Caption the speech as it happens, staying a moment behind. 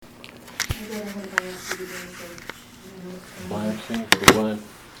daughter had a biopsy today, so Biopsy for what?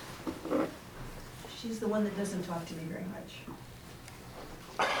 she's the one that doesn't talk to me very much.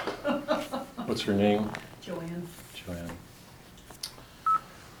 What's her name? Joanne. Joanne.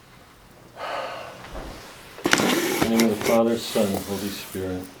 In the name of the Father, Son, Holy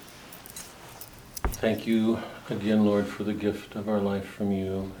Spirit. Thank you again, Lord, for the gift of our life from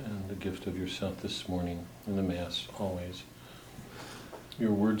you and the gift of yourself this morning in the Mass, always.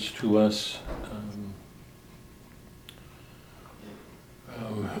 Your words to us,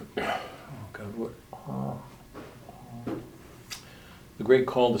 the great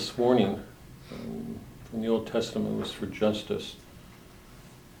call this morning from the Old Testament was for justice.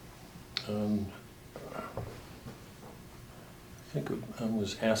 I think it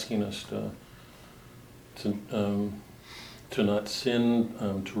was asking us to not sin,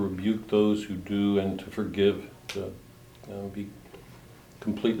 to rebuke those who do, and to forgive, to be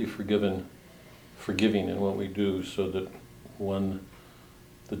completely forgiving in what we do, so that when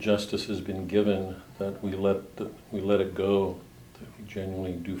the justice has been given, that we let it go, that we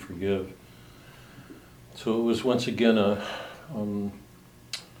genuinely do forgive. So it was once again a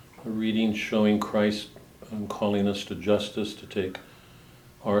reading showing Christ calling us to justice, to take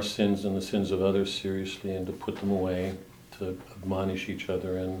our sins and the sins of others seriously and to put them away, to admonish each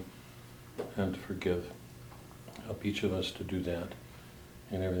other and to forgive. Help each of us to do that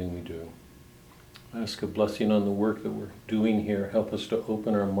in everything we do. I ask a blessing on the work that we're doing here. Help us to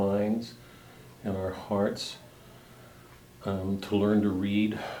open our minds and our hearts to learn to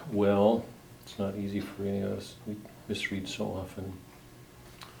read well. It's not easy for any of us. We misread so often.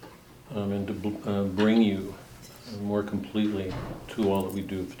 And to bring you more completely to all that we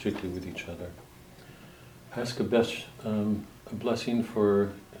do, particularly with each other. I ask a blessing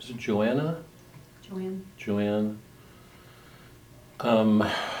for, is it Joanna? Joanne.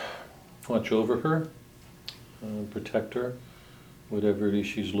 Watch over her, protect her, whatever it is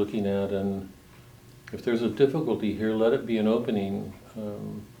she's looking at, and if there's a difficulty here, let it be an opening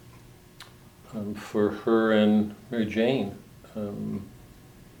for her and Mary Jane.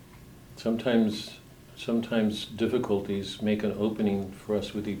 Sometimes difficulties make an opening for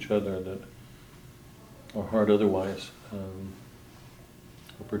us with each other that are hard otherwise.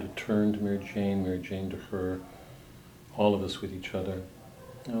 Help her to turn to Mary Jane to her, all of us with each other.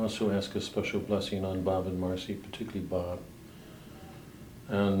 I also ask a special blessing on Bob and Marcy, particularly Bob,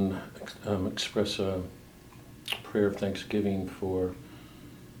 and express a prayer of thanksgiving for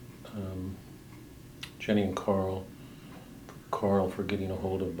Jenny and Carl for getting a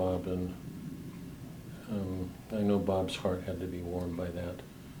hold of Bob, and I know Bob's heart had to be warmed by that.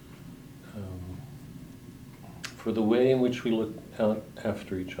 For the way in which we look out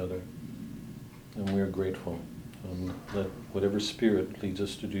after each other, and we are grateful. Let whatever spirit leads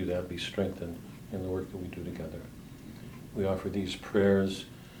us to do that be strengthened in the work that we do together. We offer these prayers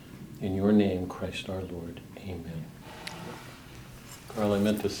in your name, Christ our Lord. Amen. Carl, I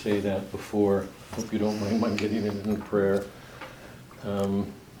meant to say that before. Hope you don't mind my getting it in prayer.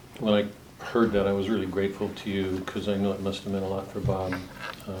 When I heard that, I was really grateful to you, because I know it must have meant a lot for Bob.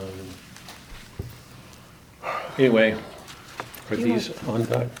 Anyway, are these on,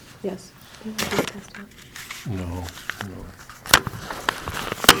 God? Yes. No.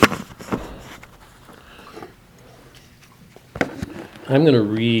 I'm going to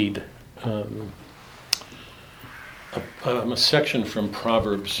read a section from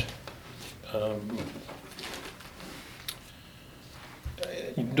Proverbs.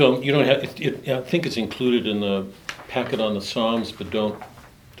 You don't have. I think it's included in the packet on the Psalms, but don't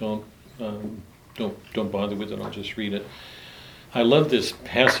bother with it. I'll just read it. I love this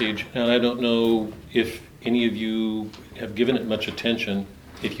passage, and I don't know if any of you have given it much attention.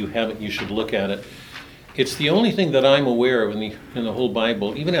 If you haven't, you should look at it. It's the only thing that I'm aware of in the whole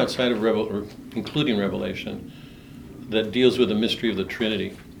Bible, even outside of including Revelation, that deals with the mystery of the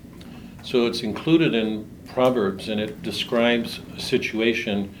Trinity. So it's included in Proverbs, and it describes a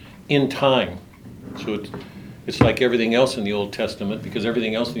situation in time. So it's like everything else in the Old Testament, because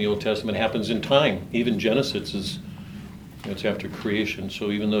everything else in the Old Testament happens in time. Even Genesis it's after creation. So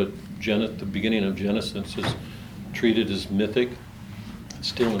even though the beginning of Genesis is treated as mythic, it's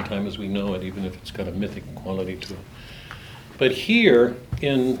still in time as we know it, even if it's got a mythic quality to it. But here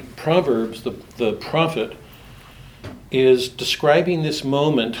in Proverbs, the prophet is describing this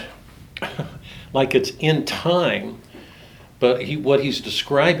moment like it's in time, but what he's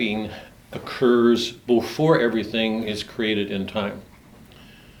describing occurs before everything is created in time.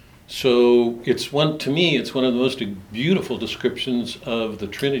 So to me, it's one of the most beautiful descriptions of the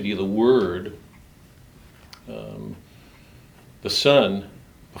Trinity, the Word, the Son,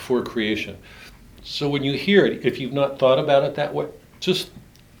 before creation. So when you hear it, if you've not thought about it that way, just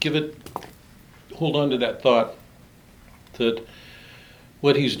hold on to that thought that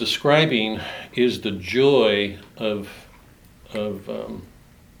what he's describing is the joy of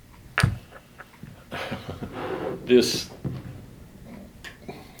this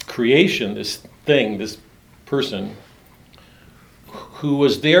creation, this thing, this person who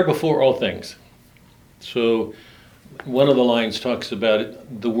was there before all things. So one of the lines talks about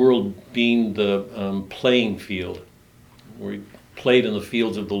it, the world being the playing field, where he played in the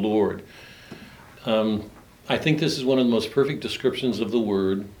fields of the Lord. I think this is one of the most perfect descriptions of the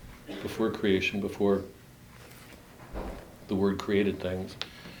Word before creation, before the Word created things,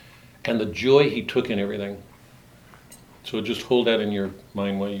 and the joy he took in everything. So just hold that in your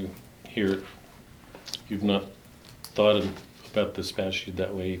mind while you hear it. If you've not thought about this passage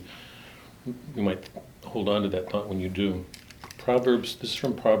that way, you might hold on to that thought when you do. This is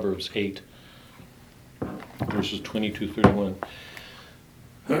from Proverbs 8, verses 22-31.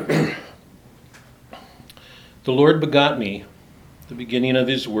 The Lord begot me, the beginning of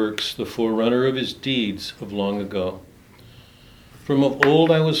his works, the forerunner of his deeds of long ago. From of old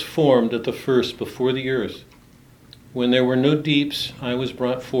I was formed at the first before the earth. When there were no deeps, I was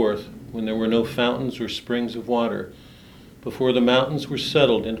brought forth, when there were no fountains or springs of water. Before the mountains were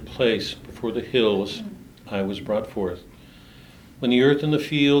settled into place, before the hills, I was brought forth. When the earth and the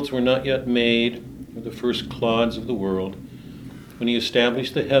fields were not yet made, or the first clods of the world, when he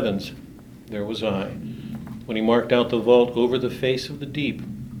established the heavens, there was I. When he marked out the vault over the face of the deep,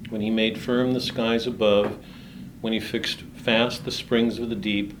 when he made firm the skies above, when he fixed fast the springs of the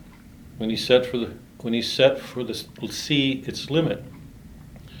deep, when he set for the sea its limit,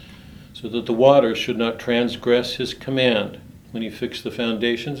 so that the waters should not transgress his command, when he fixed the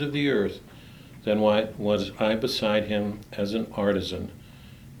foundations of the earth, then was I beside him as an artisan.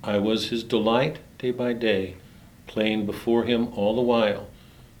 I was his delight day by day, playing before him all the while,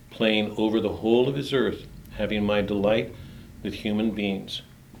 playing over the whole of his earth, having my delight with human beings.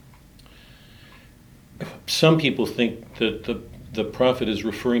 Some people think that the prophet is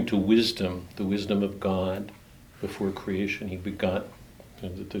referring to wisdom, the wisdom of God before creation. He begot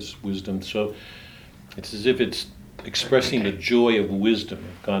this wisdom. So it's as if it's expressing the joy of wisdom,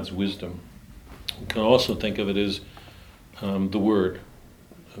 of God's wisdom. You can also think of it as the Word,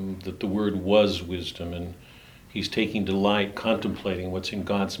 that the Word was wisdom, and he's taking delight, contemplating what's in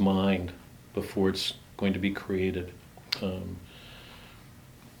God's mind before it's going to be created.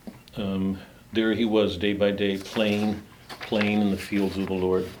 There he was, day by day, playing in the fields of the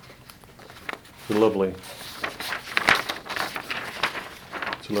Lord. It's lovely.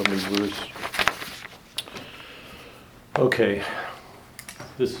 It's a lovely verse. Okay,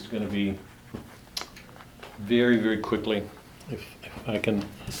 this is going to be very, very quickly, if I can.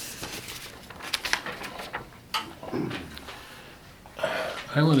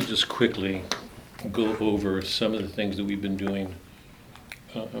 I want to just quickly go over some of the things that we've been doing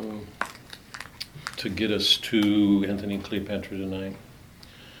to get us to Antony and Cleopatra tonight.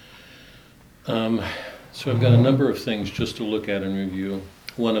 So I've got a number of things just to look at and review.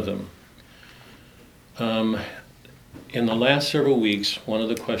 One of them, in the last several weeks, one of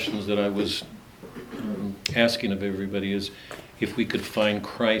the questions that I was asking of everybody is if we could find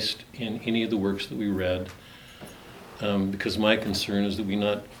Christ in any of the works that we read, because my concern is that we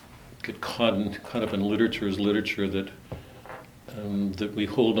not get caught up in literature that we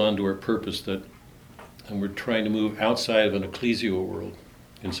hold on to our purpose, and we're trying to move outside of an ecclesial world,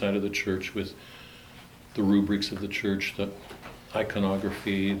 inside of the church with the rubrics of the church, the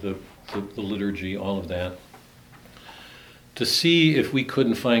iconography, the liturgy, all of that, to see if we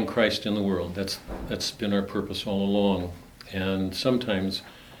couldn't find Christ in the world. That's been our purpose all along. And sometimes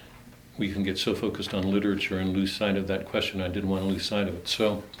we can get so focused on literature and lose sight of that question. I didn't want to lose sight of it.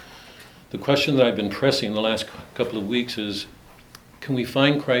 So the question that I've been pressing the last couple of weeks is, can we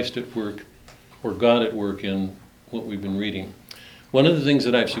find Christ at work or God at work in what we've been reading? One of the things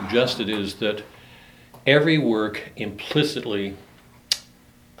that I've suggested is that every work implicitly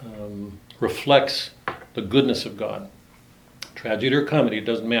reflects the goodness of God. Tragedy or comedy, it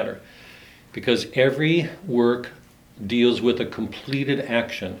doesn't matter. Because every work deals with a completed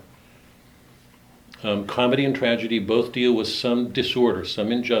action. Comedy and tragedy both deal with some disorder,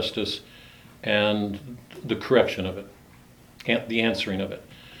 some injustice, and the correction of it, and the answering of it.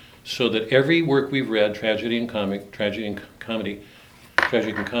 So that every work we've read, tragedy and comic,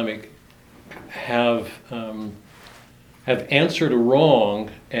 have answered a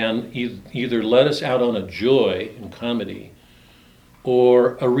wrong and either led us out on a joy in comedy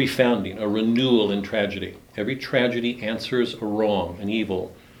or a refounding, a renewal in tragedy. Every tragedy answers a wrong, an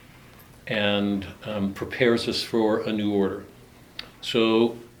evil, and prepares us for a new order.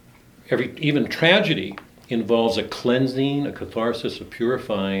 So even tragedy involves a cleansing, a catharsis, a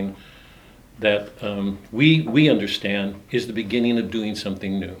purifying that we understand is the beginning of doing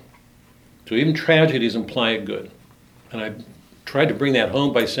something new. So even tragedies imply a good. And I tried to bring that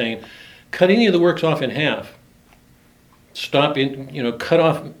home by saying, cut any of the works off in half. Cut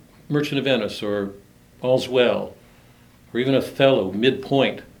off Merchant of Venice or All's Well, or even Othello,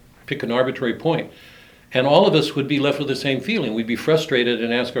 midpoint. Pick an arbitrary point. And all of us would be left with the same feeling. We'd be frustrated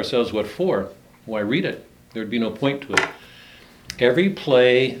and ask ourselves, what for? Why read it? There'd be no point to it. Every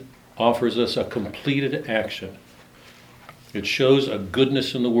play offers us a completed action. It shows a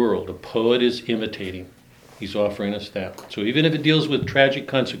goodness in the world. A poet is imitating. He's offering us that. So even if it deals with tragic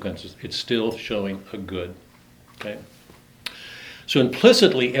consequences, it's still showing a good. Okay? So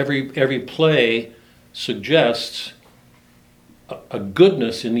implicitly, every play suggests a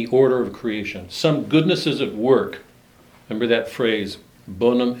goodness in the order of creation. Some goodness is at work. Remember that phrase,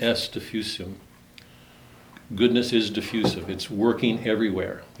 bonum est diffusum. Goodness is diffusive. It's working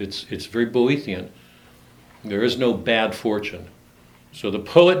everywhere. It's very Boethian. There is no bad fortune. So the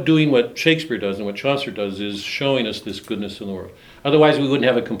poet doing what Shakespeare does and what Chaucer does is showing us this goodness in the world. Otherwise, we wouldn't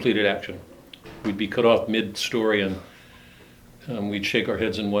have a completed action. We'd be cut off mid-story and we'd shake our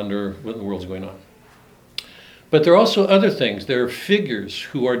heads and wonder what in the world's going on. But there are also other things. There are figures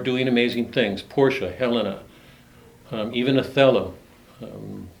who are doing amazing things. Portia, Helena, even Othello,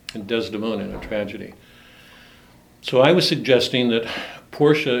 and Desdemona in a tragedy. So I was suggesting that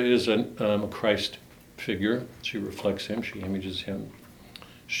Portia is a Christ figure. She reflects him. She images him.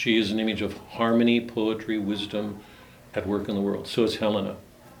 She is an image of harmony, poetry, wisdom at work in the world. So is Helena.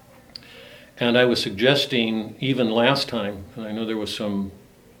 And I was suggesting, even last time, and I know there was some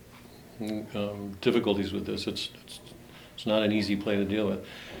difficulties with this, it's not an easy play to deal with,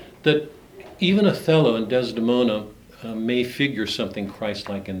 that even Othello and Desdemona may figure something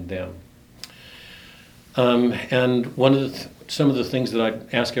Christ-like in them. And some of the things that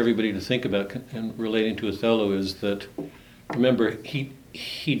I ask everybody to think about in relating to Othello is that, remember,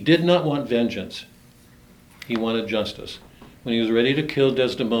 he did not want vengeance. He wanted justice. When he was ready to kill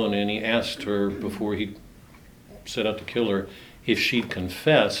Desdemona and he asked her before he set out to kill her if she'd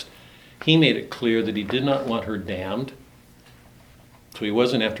confessed, he made it clear that he did not want her damned. So he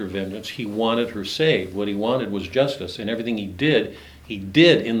wasn't after vengeance. He wanted her saved. What he wanted was justice. And everything he did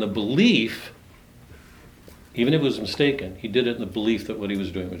in the belief, even if it was mistaken, he did it in the belief that what he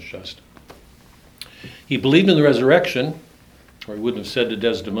was doing was just. He believed in the resurrection, or he wouldn't have said to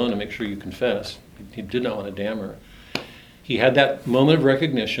Desdemona, make sure you confess. He did not want to damn her. He had that moment of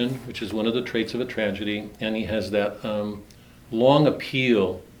recognition, which is one of the traits of a tragedy, and he has that long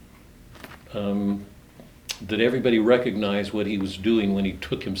appeal that everybody recognized what he was doing when he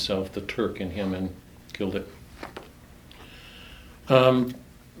took himself, the Turk in him, and killed it.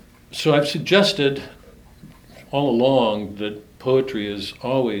 So I've suggested all along that poetry is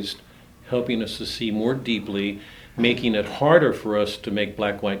always helping us to see more deeply, making it harder for us to make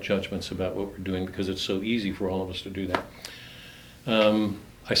black-white judgments about what we're doing because it's so easy for all of us to do that.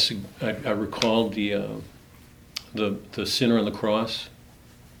 I recalled the sinner on the cross,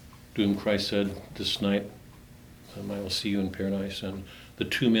 to whom Christ said, "This night I will see you in paradise," and the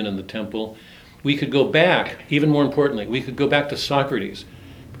two men in the temple. We could go back, even more importantly, we could go back to Socrates,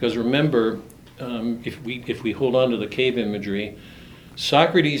 because remember, if we hold on to the cave imagery,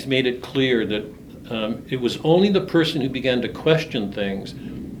 Socrates made it clear that it was only the person who began to question things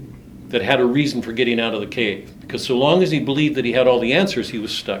that had a reason for getting out of the cave. Because so long as he believed that he had all the answers, he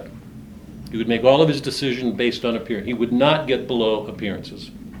was stuck. He would make all of his decisions based on appearance. He would not get below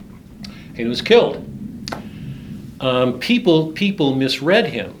appearances. And he was killed. People misread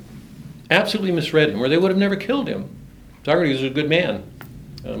him, absolutely misread him, or they would have never killed him. Socrates was a good man.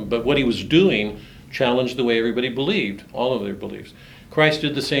 But what he was doing challenged the way everybody believed, all of their beliefs. Christ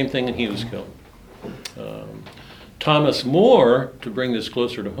did the same thing and he was killed. Thomas More, to bring this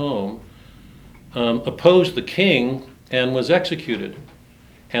closer to home, opposed the king and was executed.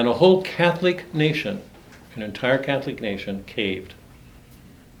 And a whole Catholic nation, an entire Catholic nation, caved.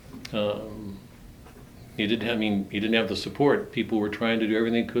 He didn't have the support. People were trying to do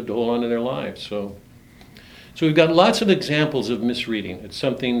everything they could to hold on to their lives. So we've got lots of examples of misreading. It's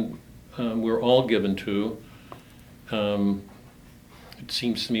something we're all given to. It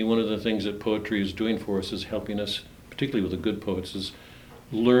seems to me one of the things that poetry is doing for us is helping us, particularly with the good poets, is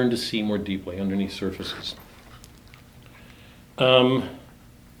learn to see more deeply underneath surfaces. So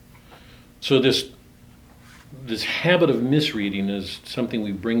this habit of misreading is something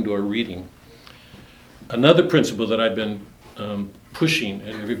we bring to our reading. Another principle that I've been pushing,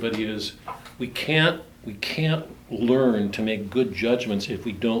 and everybody is. We can't learn to make good judgments if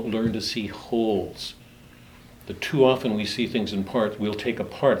we don't learn to see wholes. That too often we see things in parts. We'll take a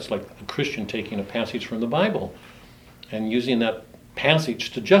part. It's like a Christian taking a passage from the Bible and using that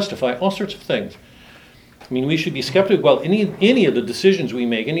passage to justify all sorts of things. I mean, we should be skeptical about any of the decisions we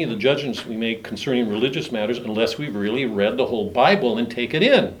make, any of the judgments we make concerning religious matters, unless we've really read the whole Bible and take it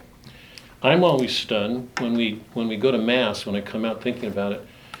in. I'm always stunned when we go to Mass, when I come out thinking about it.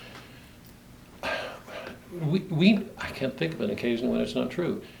 I can't think of an occasion when it's not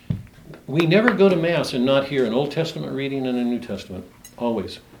true. We never go to Mass and not hear an Old Testament reading and a New Testament.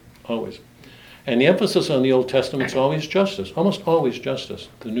 Always. Always. And the emphasis on the Old Testament is always justice, almost always justice.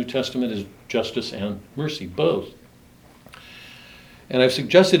 The New Testament is justice and mercy, both. And I've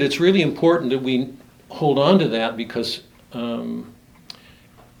suggested it's really important that we hold on to that because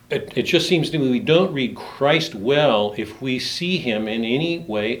it just seems to me we don't read Christ well if we see him in any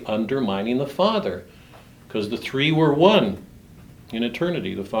way undermining the Father. Because the three were one in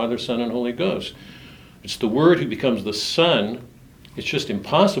eternity, the Father, Son, and Holy Ghost. It's the Word who becomes the Son. It's just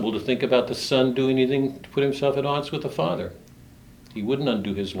impossible to think about the Son doing anything to put himself at odds with the Father. He wouldn't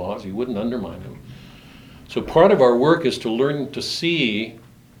undo his laws. He wouldn't undermine them. So part of our work is to learn to see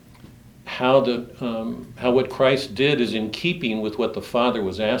how what Christ did is in keeping with what the Father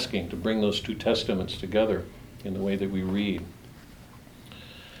was asking, to bring those two testaments together in the way that we read.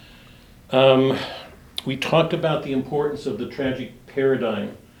 We talked about the importance of the tragic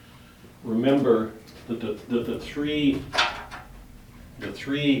paradigm. Remember that the three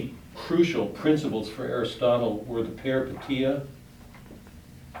crucial principles for Aristotle were the peripeteia,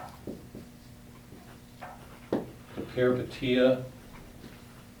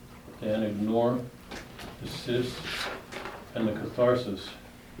 and ignore the sis, and the catharsis.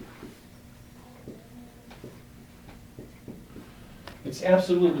 It's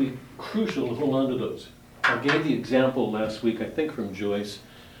absolutely crucial to hold on to those. I gave the example last week, I think from Joyce,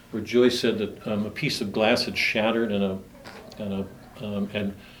 where Joyce said that a piece of glass had shattered and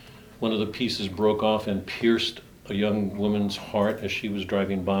one of the pieces broke off and pierced a young woman's heart as she was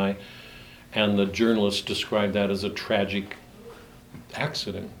driving by, and the journalist described that as a tragic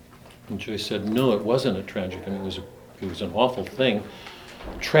accident. And Joyce said, no, it wasn't a tragic. I mean, it was an awful thing.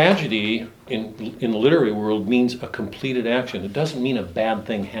 Tragedy in the literary world means a completed action. It doesn't mean a bad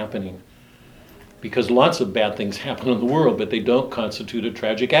thing happening, because lots of bad things happen in the world, but they don't constitute a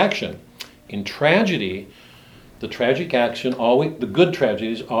tragic action. In tragedy, the tragic action the good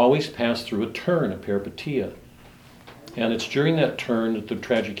tragedies always pass through a turn, a peripeteia. And it's during that turn that the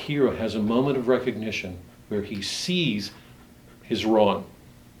tragic hero has a moment of recognition where he sees his wrong.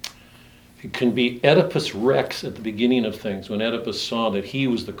 It can be Oedipus Rex at the beginning of things, when Oedipus saw that he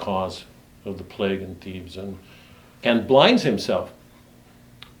was the cause of the plague and Thebes, and blinds himself.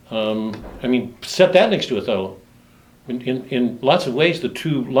 Set that next to Othello. In lots of ways, the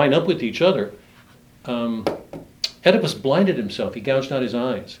two line up with each other. Oedipus blinded himself. He gouged out his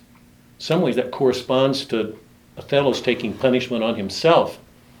eyes. In some ways, that corresponds to Othello's taking punishment on himself.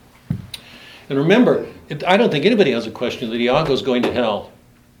 And remember, I don't think anybody has a question that Iago's going to hell.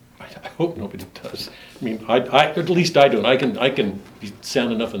 I hope nobody does. I mean, at least I don't. I can be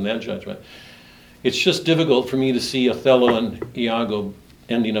sound enough in that judgment. It's just difficult for me to see Othello and Iago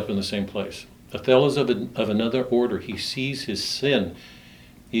ending up in the same place. Othello's of another order. He sees his sin.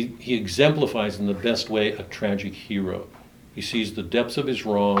 He exemplifies in the best way a tragic hero. He sees the depths of his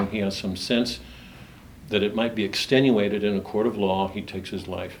wrong. He has some sense that it might be extenuated in a court of law. He takes his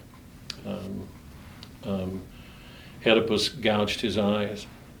life. Oedipus gouged his eyes.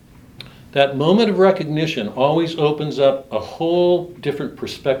 That moment of recognition always opens up a whole different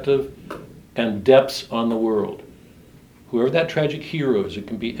perspective and depths on the world. Whoever that tragic hero is, it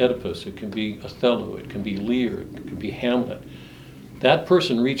can be Oedipus, it can be Othello, it can be Lear, it can be Hamlet. That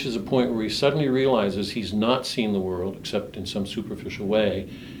person reaches a point where he suddenly realizes he's not seen the world except in some superficial way,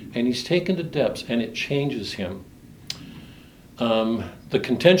 and he's taken to depths, and it changes him. The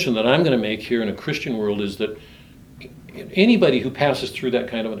contention that I'm going to make here in a Christian world is that anybody who passes through that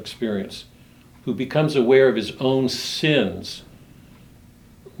kind of an experience, who becomes aware of his own sins,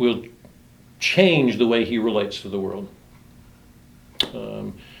 will change the way he relates to the world.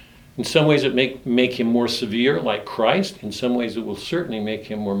 In some ways it make him more severe, like Christ. In some ways it will certainly make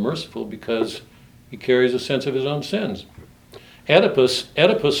him more merciful, because he carries a sense of his own sins. Oedipus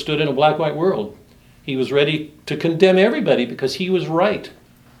stood in a black-white world. He was ready to condemn everybody because he was right.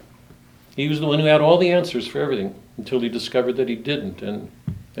 He was the one who had all the answers for everything, until he discovered that he didn't, and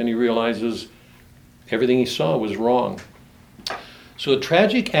then he realizes everything he saw was wrong. So a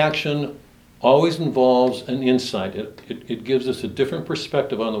tragic action always involves an insight. It gives us a different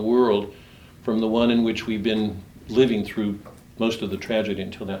perspective on the world from the one in which we've been living through most of the tragedy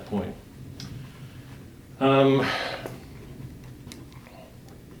until that point.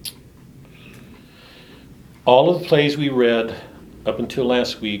 All of the plays we read up until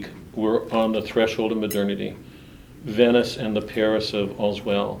last week were on the threshold of modernity. Venice and the Paris of All's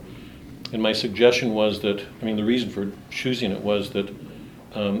Well. And my suggestion was that, the reason for choosing it was that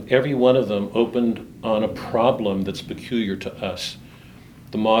every one of them opened on a problem that's peculiar to us.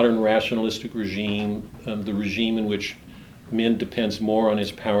 The modern rationalistic regime, the regime in which man depends more on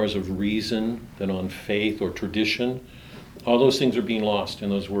his powers of reason than on faith or tradition. All those things are being lost in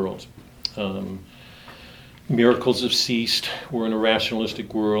those worlds. Miracles have ceased. We're in a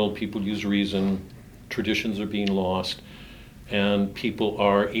rationalistic world. People use reason. Traditions are being lost. And people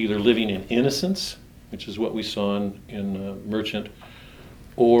are either living in innocence, which is what we saw in Merchant,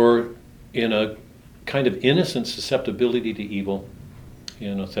 or in a kind of innocent susceptibility to evil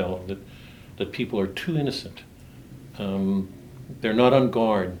in Othello, that people are too innocent. They're not on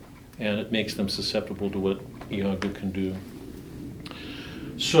guard, and it makes them susceptible to what Iago can do.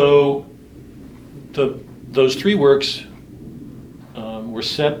 So those three works were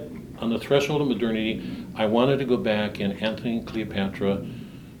set on the threshold of modernity. I wanted to go back in Antony and Cleopatra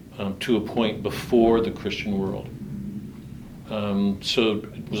to a point before the Christian world. So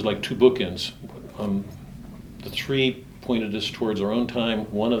it was like two bookends. The three pointed us towards our own time.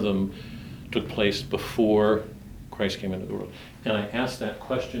 One of them took place before Christ came into the world. And I asked that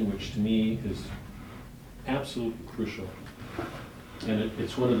question, which to me is absolutely crucial. And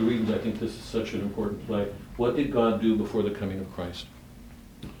it's one of the reasons I think this is such an important play. What did God do before the coming of Christ?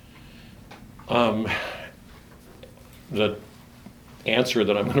 The answer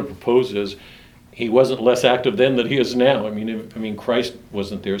that I'm going to propose is he wasn't less active then than he is now. Christ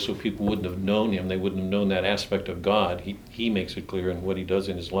wasn't there, so people wouldn't have known him. They wouldn't have known that aspect of God. He makes it clear in what he does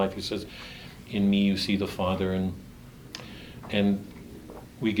in his life. He says, "In me you see the Father," and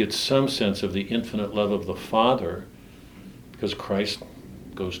we get some sense of the infinite love of the Father because Christ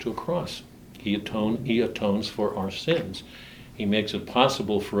goes to a cross. He atones for our sins. He makes it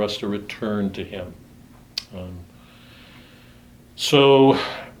possible for us to return to him. So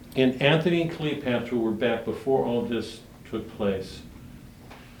in Antony and Cleopatra, we're back before all this took place.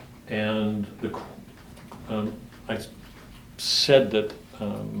 And I said that,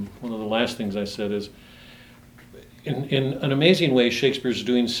 one of the last things I said is, in an amazing way, Shakespeare's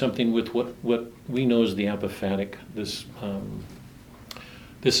doing something with what we know as the apophatic, this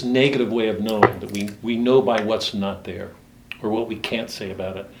negative way of knowing, that we know by what's not there, or what we can't say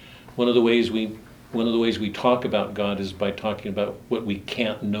about it. One of the ways we talk about God is by talking about what we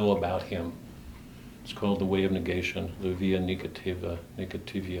can't know about him. It's called the way of negation, the via negativa.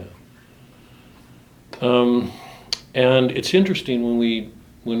 And it's interesting when we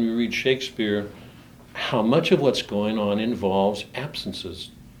read Shakespeare, how much of what's going on involves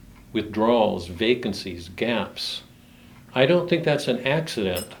absences, withdrawals, vacancies, gaps. I don't think that's an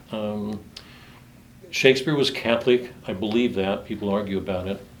accident. Shakespeare was Catholic. I believe that. People argue about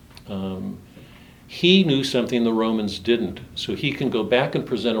it. He knew something the Romans didn't. So he can go back and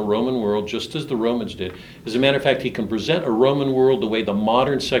present a Roman world just as the Romans did. As a matter of fact, he can present a Roman world the way the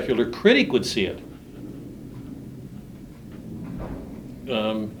modern secular critic would see it.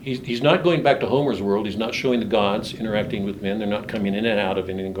 He's not going back to Homer's world. He's not showing the gods interacting with men. They're not coming in and out of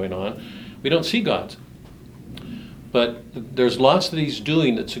anything going on. We don't see gods. But there's lots that he's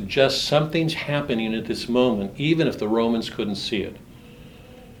doing that suggests something's happening at this moment, even if the Romans couldn't see it.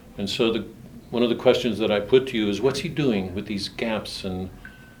 And so one of the questions that I put to you is, what's he doing with these gaps and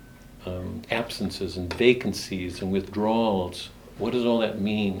absences and vacancies and withdrawals? What does all that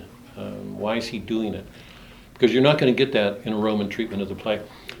mean? Why is he doing it? Because you're not going to get that in a Roman treatment of the play.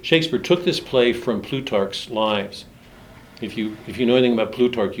 Shakespeare took this play from Plutarch's Lives. If you know anything about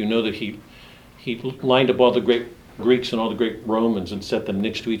Plutarch, you know that he lined up all the great Greeks and all the great Romans and set them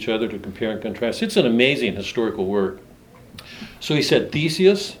next to each other to compare and contrast. It's an amazing historical work. So he said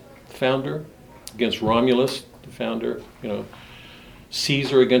Theseus, founder, against Romulus, the founder,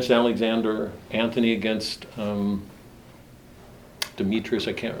 Caesar against Alexander, Antony against Demetrius.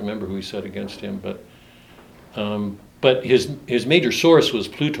 I can't remember who he said against him, but his major source was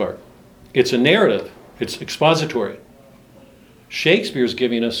Plutarch. It's a narrative. It's expository. Shakespeare's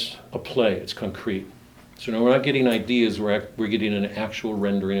giving us a play. It's concrete. So now we're not getting ideas. We're getting an actual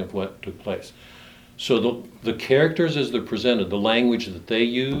rendering of what took place. So the characters as they're presented, the language that they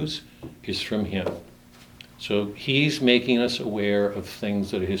use is from him. So he's making us aware of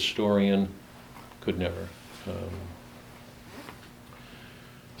things that a historian could never.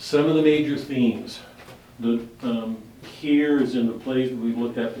 Some of the major themes. Here is in the plays we've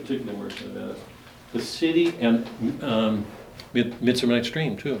looked at, particularly Merchant of Venice. The city and Midsummer Night's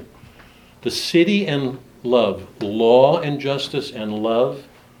Dream too. The city and love, law and justice and love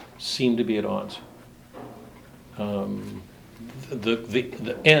seem to be at odds. The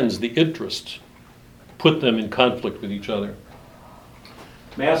ends, the interests, put them in conflict with each other.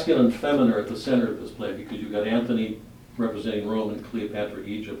 Masculine and feminine are at the center of this play because you've got Antony representing Rome and Cleopatra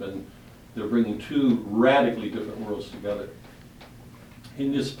Egypt, and they're bringing two radically different worlds together.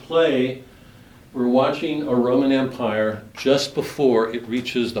 In this play, we're watching a Roman Empire just before it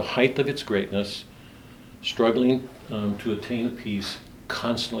reaches the height of its greatness, struggling to attain a peace,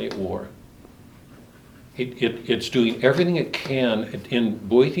 constantly at war. It's doing everything it can, in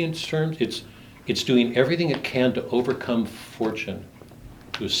Boethian's terms, it's doing everything it can to overcome fortune,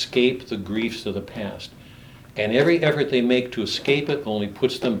 to escape the griefs of the past. And every effort they make to escape it only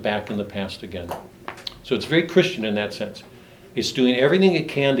puts them back in the past again. So it's very Christian in that sense. It's doing everything it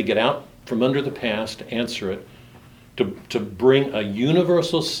can to get out from under the past, to answer it, to bring a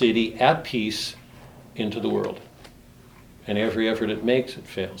universal city at peace into the world. And every effort it makes, it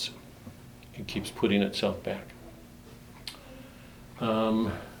fails. It keeps putting itself back.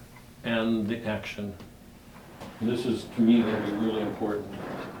 And the action. And this is, to me, going to be really important.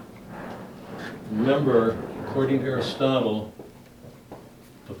 Remember, according to Aristotle,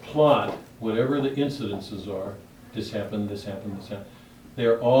 the plot, whatever the incidences are, this happened, this happened, this happened,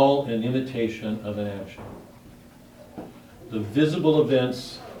 they're all an imitation of an action. The visible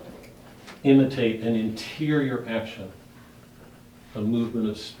events imitate an interior action, a movement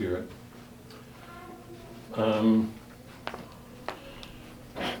of spirit. And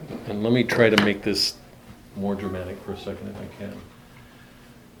let me try to make this more dramatic for a second if I can.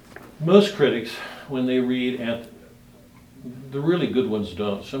 Most critics, when they read, the really good ones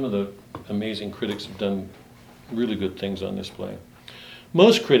don't. Some of the amazing critics have done really good things on this play.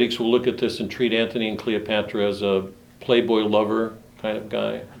 Most critics will look at this and treat Antony and Cleopatra as a playboy lover kind of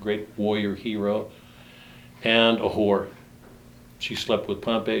guy, a great warrior hero, and a whore. She slept with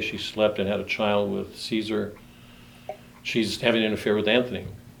Pompey, she slept and had a child with Caesar. She's having an affair with Antony.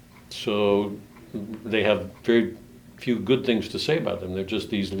 So they have very few good things to say about them. They're just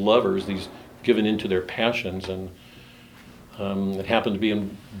these lovers, these given into their passions, and that happen to be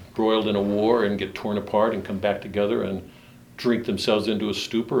embroiled in a war and get torn apart and come back together and drink themselves into a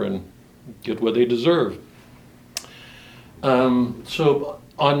stupor and get what they deserve. So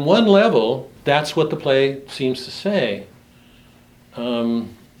on one level, that's what the play seems to say.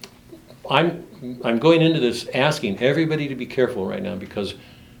 I'm going into this asking everybody to be careful right now, because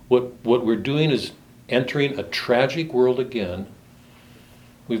what we're doing is entering a tragic world again.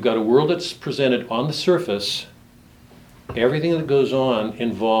 We've got a world that's presented on the surface. Everything that goes on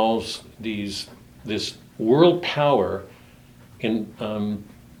involves this world power in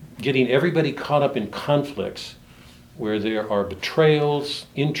getting everybody caught up in conflicts where there are betrayals,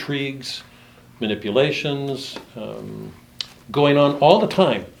 intrigues, manipulations, going on all the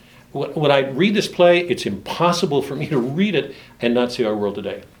time. When I read this play, it's impossible for me to read it and not see our world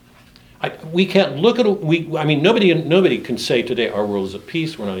today. We can't look at it. Nobody can say today our world is at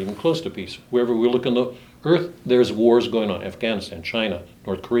peace. We're not even close to peace. Wherever we look on the earth, there's wars going on. Afghanistan, China,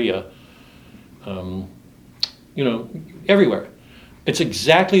 North Korea, everywhere. It's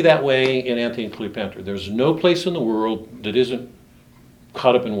exactly that way in Antony and Cleopatra. There's no place in the world that isn't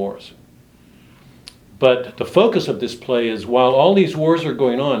caught up in wars. But the focus of this play is, while all these wars are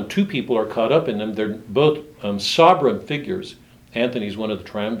going on, two people are caught up in them. They're both sovereign figures. Antony's one of the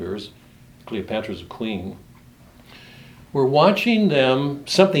triumvirs. Cleopatra's a queen. We're watching them,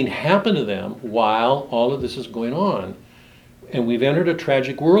 something happen to them while all of this is going on. And we've entered a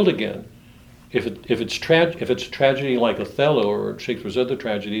tragic world again. If it's a tragedy like Othello or Shakespeare's other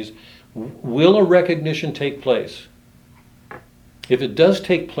tragedies, will a recognition take place? If it does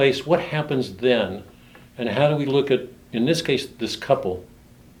take place, what happens then? And how do we look at, in this case, this couple,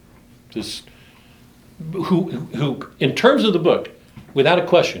 who, in terms of the book, without a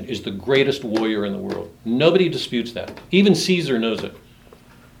question, is the greatest warrior in the world. Nobody disputes that. Even Caesar knows it.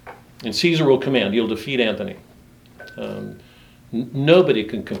 And Caesar will command. He'll defeat Antony. Nobody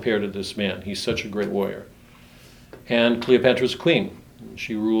can compare to this man. He's such a great warrior. And Cleopatra's queen.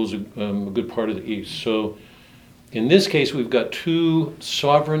 She rules a good part of the East. So in this case, we've got two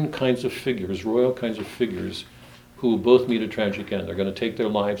sovereign kinds of figures, royal kinds of figures, who will both meet a tragic end. They're going to take their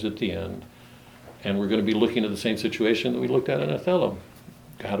lives at the end. And we're going to be looking at the same situation that we looked at in Othello.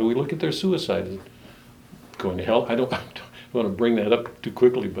 How do we look at their suicide? Is it going to hell? I don't want to bring that up too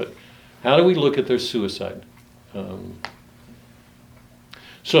quickly, but how do we look at their suicide?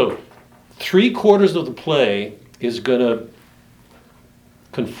 So 3/4 of the play is going to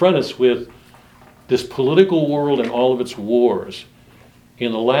confront us with this political world and all of its wars.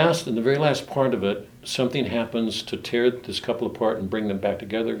 In the very last part of it, something happens to tear this couple apart and bring them back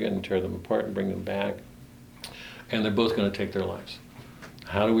together again, and tear them apart and bring them back. And they're both going to take their lives.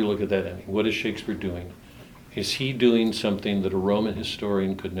 How do we look at that ending? What is Shakespeare doing? Is he doing something that a Roman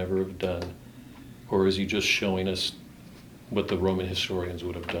historian could never have done? Or is he just showing us what the Roman historians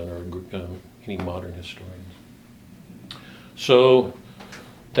would have done, or any modern historians? So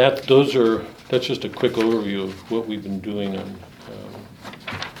that's just a quick overview of what we've been doing.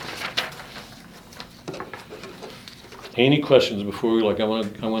 Any questions before we I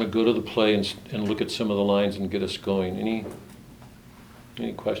want to go to the play and look at some of the lines and get us going. Any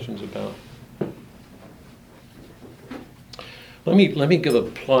questions about? Let me give a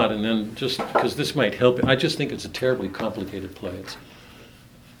plot, and then just because this might help. I just think it's a terribly complicated play.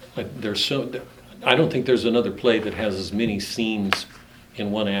 I don't think there's another play that has as many scenes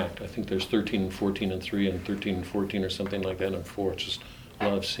in one act. I think there's 13 and 14 and 3 and 13 and 14 or something like that and 4. It's just a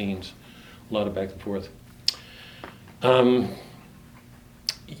lot of scenes, a lot of back and forth.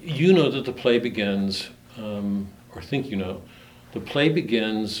 You know that the play begins, or think you know, the play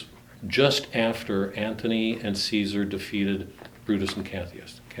begins just after Antony and Caesar defeated Brutus and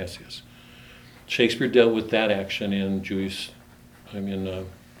Cassius. Shakespeare dealt with that action in Julius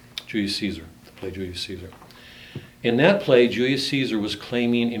Caesar, the play Julius Caesar. In that play, Julius Caesar was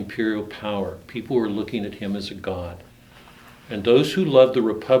claiming imperial power. People were looking at him as a god. And those who loved the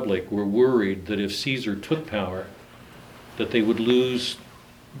Republic were worried that if Caesar took power, that they would lose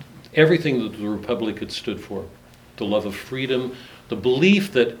everything that the Republic had stood for. The love of freedom, the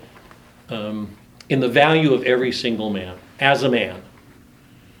belief that in the value of every single man, as a man.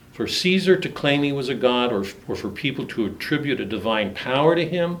 For Caesar to claim he was a god, or for people to attribute a divine power to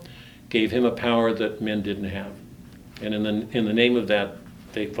him, gave him a power that men didn't have. And in the name of that,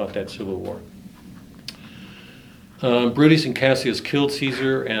 they fought that civil war. Brutus and Cassius killed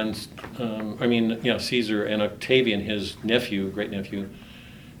Caesar, Caesar and Octavian, his nephew, great nephew,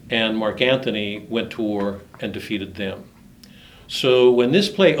 and Mark Antony went to war and defeated them. So when this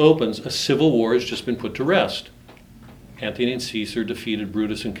play opens, a civil war has just been put to rest. Antony and Caesar defeated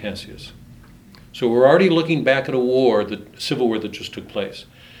Brutus and Cassius. So we're already looking back at a civil war that just took place.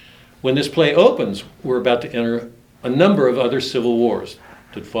 When this play opens, we're about to enter a number of other civil wars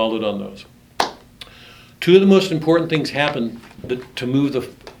that followed on those. Two of the most important things happen to move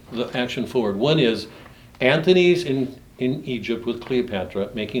the action forward. One is Antony's in Egypt with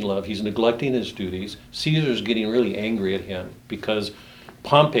Cleopatra, making love. He's neglecting his duties. Caesar's getting really angry at him because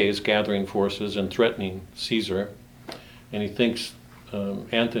Pompey is gathering forces and threatening Caesar. And he thinks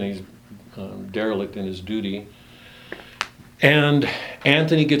Antony's derelict in his duty. And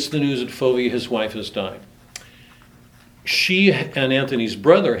Antony gets the news that Fulvia, his wife, has died. She and Antony's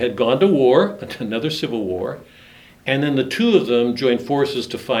brother had gone to war, another civil war, and then the two of them joined forces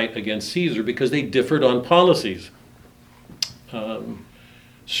to fight against Caesar because they differed on policies.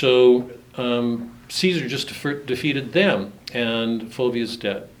 Caesar just defeated them, and Fulvia's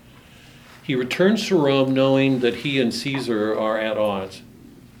dead. He returns to Rome knowing that he and Caesar are at odds.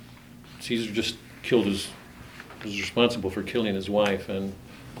 Caesar just was responsible for killing his wife and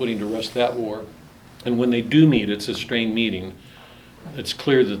putting to rest that war. And when they do meet, it's a strained meeting. It's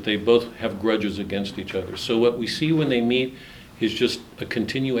clear that they both have grudges against each other. So what we see when they meet is just a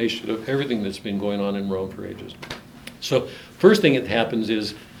continuation of everything that's been going on in Rome for ages. So first thing that happens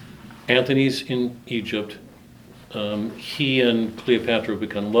is Antony's in Egypt. He and Cleopatra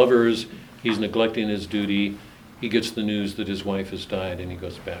become lovers. He's neglecting his duty. He gets the news that his wife has died, and he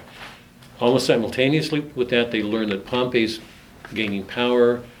goes back. Almost simultaneously with that, they learn that Pompey's gaining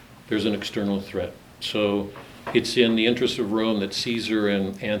power. There's an external threat. So it's in the interest of Rome that Caesar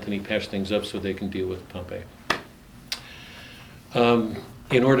and Antony patch things up so they can deal with Pompey.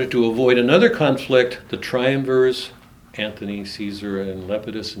 In order to avoid another conflict, the triumvirs, Antony, Caesar, and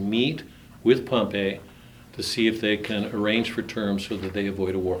Lepidus, meet with Pompey to see if they can arrange for terms so that they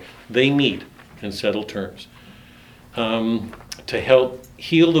avoid a war. They meet and settle terms. To help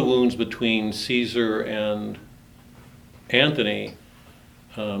heal the wounds between Caesar and Antony,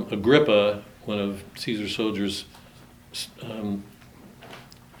 Agrippa, one of Caesar's soldiers,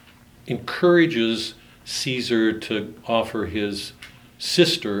 encourages Caesar to offer his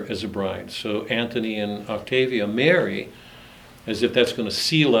sister as a bride. So Antony and Octavia marry as if that's going to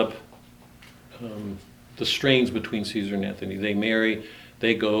seal up the strains between Caesar and Antony. They marry,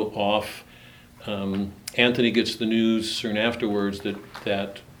 they go off. Antony gets the news soon afterwards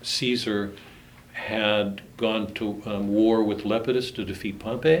that Caesar had gone to war with Lepidus to defeat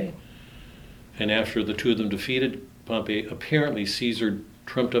Pompey. And after the two of them defeated Pompey, apparently Caesar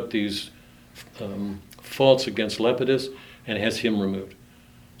trumped up these faults against Lepidus and has him removed.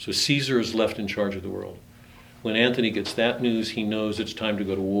 So Caesar is left in charge of the world. When Antony gets that news, he knows it's time to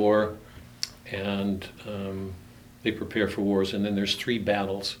go to war, and they prepare for wars. And then there's 3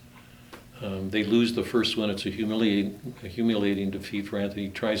 battles. They lose the first one. It's a humiliating defeat for Antony. He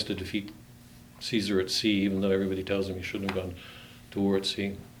tries to defeat Caesar at sea, even though everybody tells him he shouldn't have gone to war at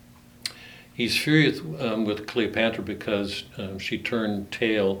sea. He's furious with Cleopatra because she turned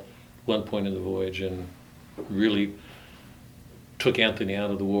tail one point in the voyage and really took Antony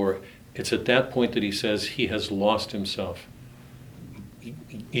out of the war. It's at that point that he says he has lost himself.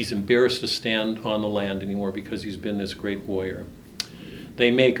 He's embarrassed to stand on the land anymore because he's been this great warrior.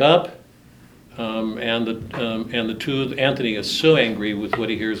 They make up, and the two, Antony is so angry with what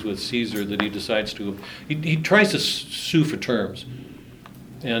he hears with Caesar that he decides to, he tries to sue for terms.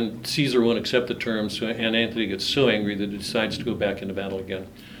 And Caesar won't accept the terms, and Antony gets so angry that he decides to go back into battle again.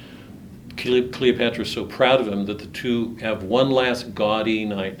 Cleopatra is so proud of him that the two have one last gaudy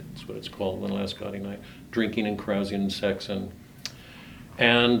night. That's what it's called, one last gaudy night. Drinking and carousing and sex.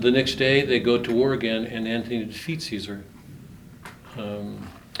 And the next day they go to war again, and Antony defeats Caesar.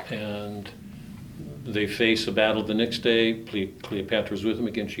 And they face a battle the next day. Cleopatra's with him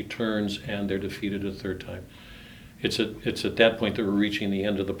again. She turns, and they're defeated a third time. It's at that point that we're reaching the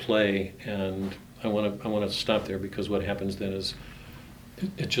end of the play, and I want to stop there because what happens then is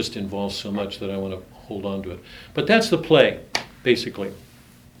it just involves so much that I want to hold on to it. But that's the play, basically.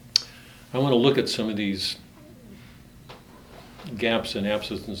 I want to look at some of these gaps and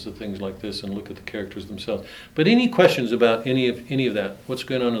absences and things like this and look at the characters themselves. But any questions about any of that? What's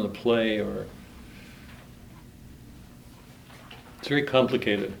going on in the play? Or it's very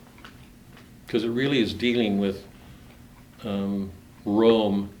complicated because it really is dealing with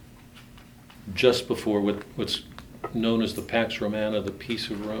Rome just before what's known as the Pax Romana, the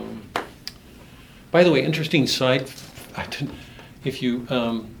Peace of Rome. By the way, interesting side,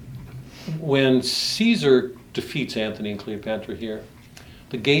 when Caesar defeats Antony and Cleopatra here,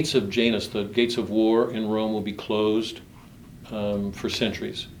 the gates of Janus, the gates of war in Rome, will be closed for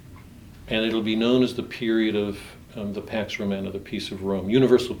centuries. And it'll be known as the period of the Pax Romana, the Peace of Rome,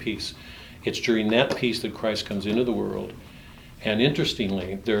 universal peace. It's during that peace that Christ comes into the world. And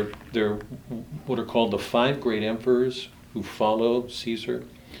interestingly, they're what are called the 5 great emperors who follow Caesar.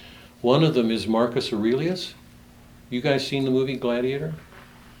 One of them is Marcus Aurelius. You guys seen the movie Gladiator?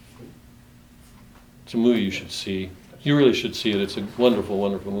 It's a movie you should see. You really should see it. It's a wonderful,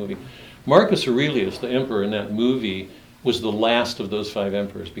 wonderful movie. Marcus Aurelius, the emperor in that movie, was the last of those 5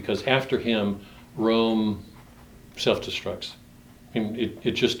 emperors because after him, Rome self-destructs. I mean,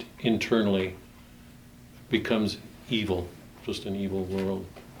 it just internally becomes evil. Just an evil world.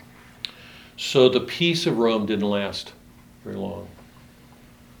 So the peace of Rome didn't last very long.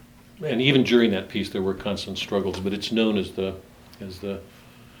 And even during that peace there were constant struggles, but it's known as the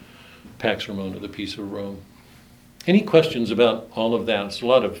Pax Romana, the Peace of Rome. Any questions about all of that? There's a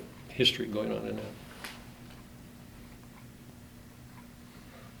lot of history going on in that.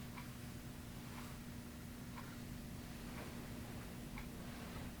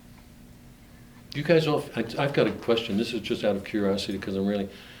 You guys all, I've got a question. This is just out of curiosity because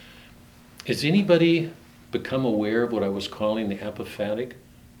has anybody become aware of what I was calling the apophatic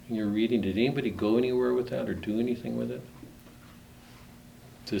in your reading? Did anybody go anywhere with that or do anything with it?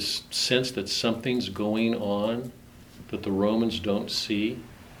 This sense that something's going on that the Romans don't see.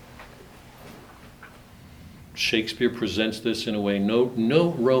 Shakespeare presents this in a way no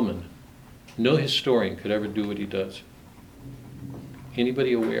Roman, no historian could ever do what he does.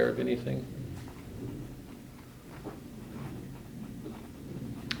 Anybody aware of anything?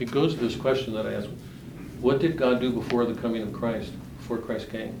 It goes to this question that I asked, what did God do before the coming of Christ, before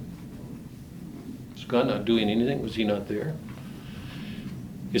Christ came? Was God not doing anything? Was he not there?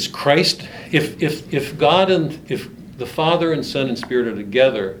 Is Christ, if God and if the Father and Son and Spirit are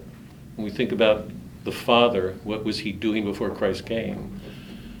together, when we think about the Father, what was he doing before Christ came?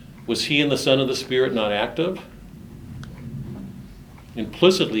 Was he and the Son and the Spirit not active?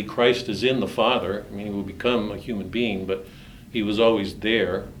 Implicitly, Christ is in the Father. I mean, he will become a human being, but he was always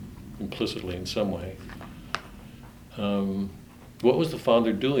there, implicitly in some way. What was the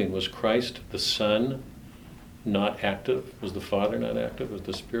Father doing? Was Christ, the Son, not active? Was the Father not active? Was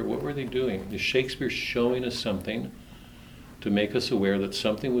the Spirit? What were they doing? Is Shakespeare showing us something to make us aware that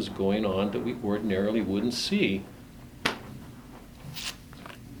something was going on that we ordinarily wouldn't see?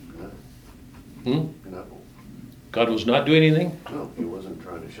 No. God was not doing anything? No, he wasn't trying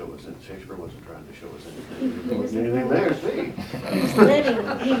trying to show us, and Shakespeare wasn't trying to show us anything. He There was wasn't anything there, see? He was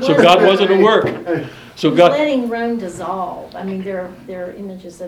letting, So God wasn't at work. So he was God, letting Rome dissolve. I mean, there are images of